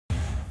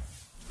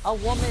A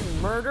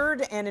woman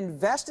murdered, and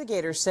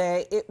investigators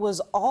say it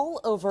was all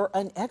over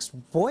an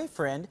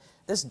ex-boyfriend.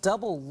 This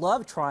double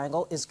love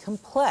triangle is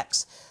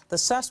complex. The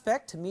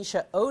suspect,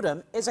 Tamisha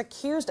Odom, is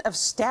accused of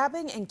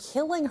stabbing and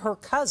killing her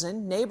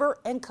cousin, neighbor,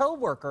 and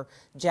co-worker,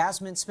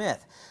 Jasmine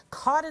Smith.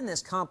 Caught in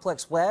this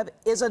complex web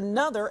is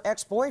another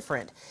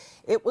ex-boyfriend.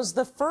 It was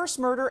the first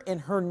murder in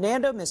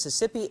Hernando,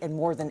 Mississippi in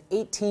more than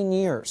 18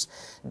 years.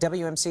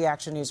 WMC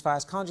Action News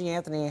 5's Conji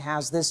Anthony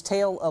has this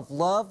tale of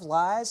love,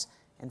 lies,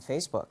 and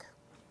Facebook.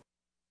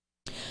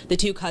 The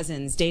two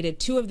cousins dated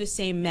two of the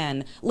same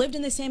men, lived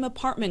in the same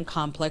apartment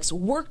complex,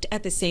 worked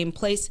at the same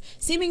place,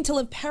 seeming to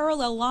live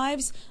parallel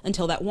lives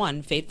until that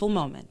one fateful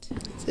moment.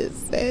 It's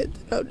just sad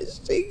to know that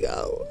she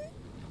gone.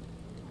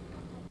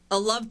 A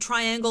love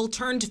triangle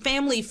turned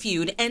family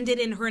feud ended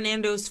in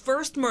Hernando's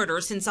first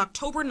murder since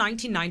October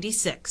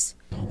 1996.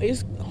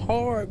 It's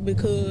hard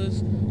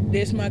because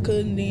that's my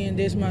cousin, then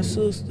that's my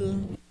sister.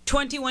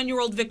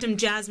 21-year-old victim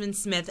Jasmine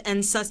Smith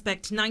and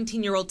suspect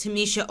 19-year-old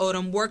Tamisha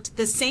Odom worked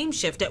the same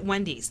shift at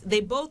Wendy's. They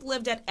both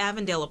lived at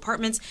Avondale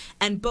Apartments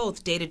and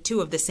both dated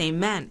two of the same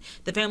men.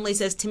 The family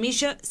says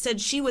Tamisha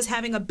said she was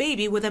having a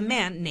baby with a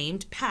man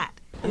named Pat.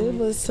 It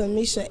was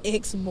Tamisha's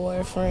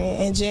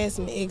ex-boyfriend and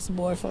Jasmine's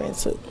ex-boyfriend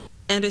too.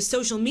 And a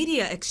social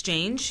media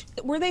exchange.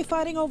 Were they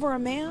fighting over a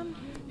man?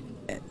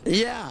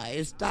 Yeah,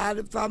 it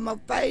started from a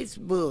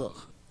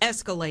Facebook.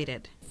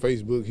 Escalated.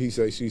 Facebook, he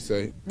say, she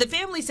say. The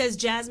family says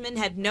Jasmine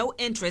had no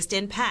interest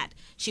in Pat.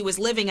 She was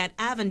living at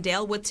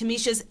Avondale with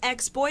Tamisha's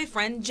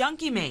ex-boyfriend,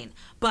 Junkie Mane.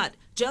 But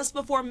just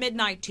before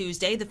midnight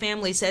Tuesday, the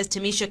family says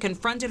Tamisha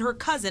confronted her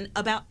cousin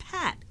about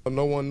Pat.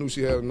 No one knew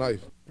she had a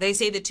knife. They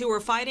say the two were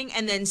fighting,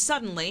 and then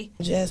suddenly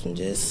Jasmine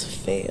just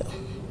fell.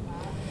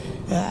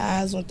 Her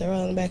eyes went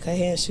around the back of her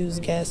head and she was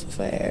gasping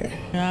for air.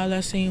 All I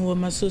seen was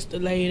my sister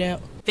laid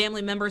out.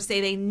 Family members say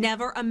they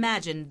never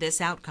imagined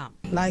this outcome.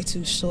 Life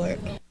too short.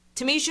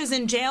 Tamisha's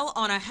in jail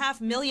on a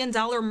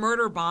 $500,000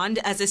 murder bond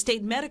as a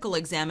state medical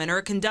examiner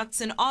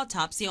conducts an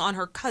autopsy on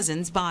her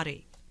cousin's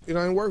body. It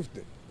ain't worth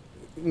it.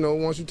 You know,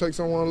 once you take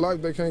someone's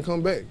life, they can't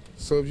come back.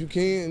 So if you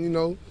can, you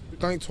know,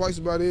 think twice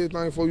about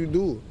everything before you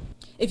do it.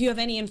 If you have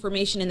any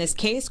information in this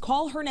case,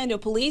 call Hernando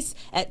Police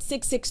at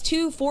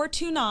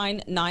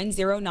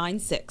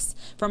 662-429-9096.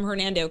 From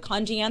Hernando,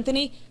 Conji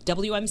Anthony,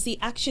 WMC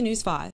Action News 5.